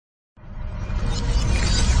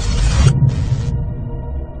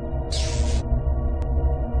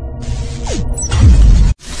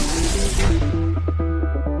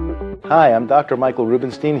Hi, I'm Dr. Michael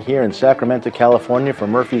Rubinstein here in Sacramento, California for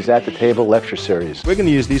Murphy's At the Table lecture series. We're going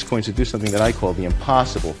to use these coins to do something that I call the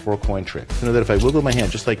impossible four-coin trick. You know that if I wiggle my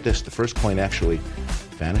hand just like this, the first coin actually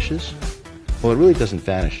vanishes? Well, it really doesn't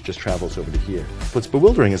vanish, it just travels over to here. What's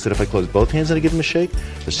bewildering is that if I close both hands and I give them a shake,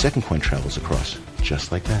 the second coin travels across,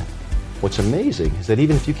 just like that. What's amazing is that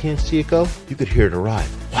even if you can't see it go, you could hear it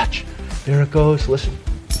arrive. Watch, there it goes, listen.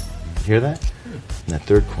 Hear that? And that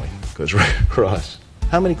third coin goes right across.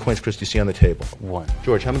 How many coins, Chris, do you see on the table? 1.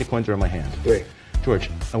 George, how many coins are in my hand? 3. George,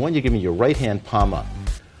 I want you to give me your right hand palm up.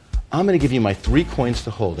 I'm going to give you my 3 coins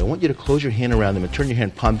to hold. I want you to close your hand around them and turn your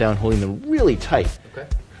hand palm down, holding them really tight. Okay.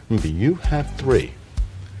 Remember, you have 3,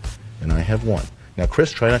 and I have 1. Now,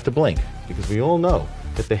 Chris, try not to blink, because we all know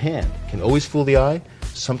that the hand can always fool the eye,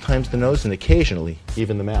 sometimes the nose, and occasionally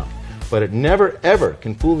even the mouth. But it never, ever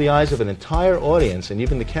can fool the eyes of an entire audience, and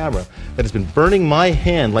even the camera, that has been burning my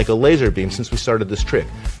hand like a laser beam since we started this trick,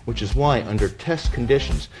 which is why, under test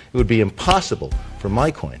conditions, it would be impossible for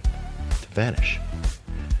my coin to vanish.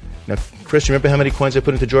 Now, Chris, you remember how many coins I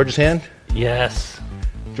put into George's hand? Yes.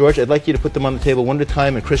 George, I'd like you to put them on the table one at a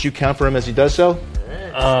time, and Chris, you count for him as he does so.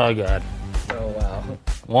 Oh, God. Oh, wow.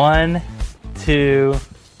 1, 2,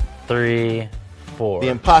 3, 4. The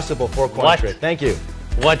impossible four-coin trick. Thank you.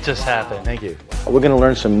 What just happened? Thank you. We're going to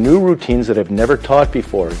learn some new routines that I've never taught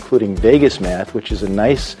before, including Vegas math, which is a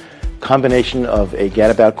nice combination of a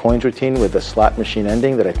gadabout coins routine with a slot machine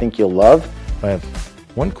ending that I think you'll love. I have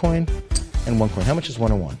 1 coin and 1 coin. How much is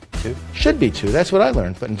 1 and 1? 2. Should be 2. That's what I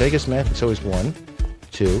learned. But in Vegas math, it's always 1,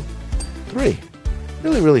 2, 3.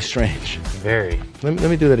 Really, really strange. Very. Let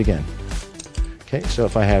me do that again. Okay, so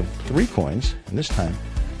if I have 3 coins, and this time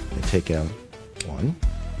I take out 1,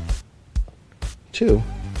 2,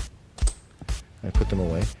 I put them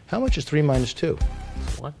away. How much is 3 minus 2?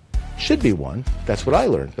 1. Should be 1. That's what I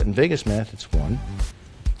learned. But in Vegas math, it's 1,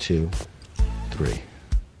 2, 3.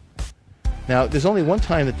 Now, there's only one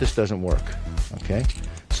time that this doesn't work. Okay?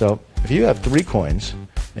 So if you have 3 coins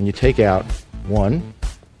and you take out 1,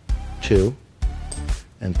 2,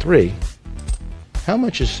 and 3, how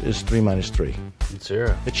much is 3 minus 3?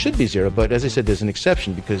 0. It should be 0, but as I said, there's an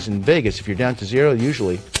exception, because in Vegas, if you're down to 0,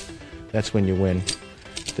 usually that's when you win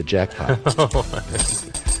the jackpot.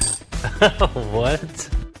 What?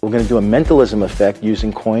 We're going to do a mentalism effect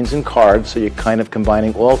using coins and cards, so you're kind of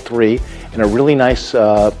combining all 3 in a really nice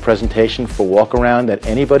presentation for walk around that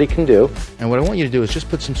anybody can do. And what I want you to do is just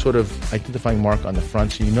put some sort of identifying mark on the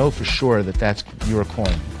front so you know for sure that that's your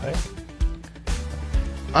coin. Okay.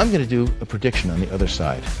 I'm going to do a prediction on the other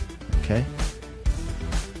side. Okay?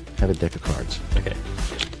 Have a deck of cards. Okay.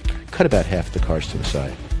 Cut about half the cards to the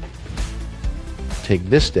side. Take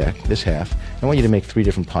this deck, this half, I want you to make 3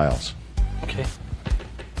 different piles. Okay.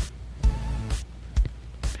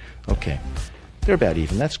 Okay. They're about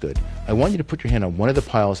even. That's good. I want you to put your hand on one of the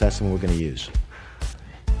piles. That's the one we're going to use.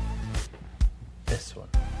 This one.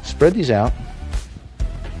 Spread these out.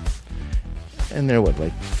 And they're what,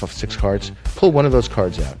 like 6 cards? Pull one of those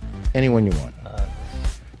cards out. Any one you want.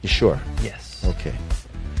 You sure? Yes. Okay.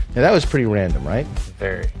 Now that was pretty random, right?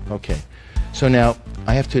 Very. Okay. So now,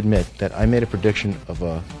 I have to admit that I made a prediction of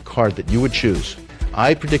a card that you would choose.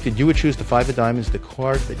 I predicted you would choose the 5 of diamonds. The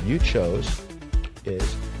card that you chose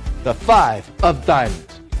is the 5 of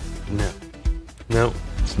diamonds. No. No.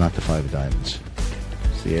 It's not the 5 of diamonds.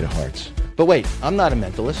 It's the 8 of hearts. But wait, I'm not a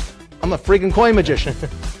mentalist. I'm a friggin' coin magician.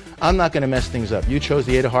 I'm not going to mess things up. You chose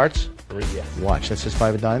the 8 of hearts? Yes. Watch, that says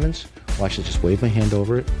 5 of diamonds. Watch it, just wave my hand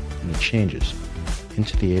over it, and it changes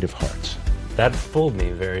into the 8 of hearts. That fooled me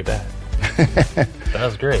very bad. That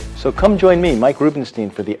was great. So come join me, Mike Rubinstein,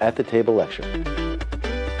 for the At the Table lecture.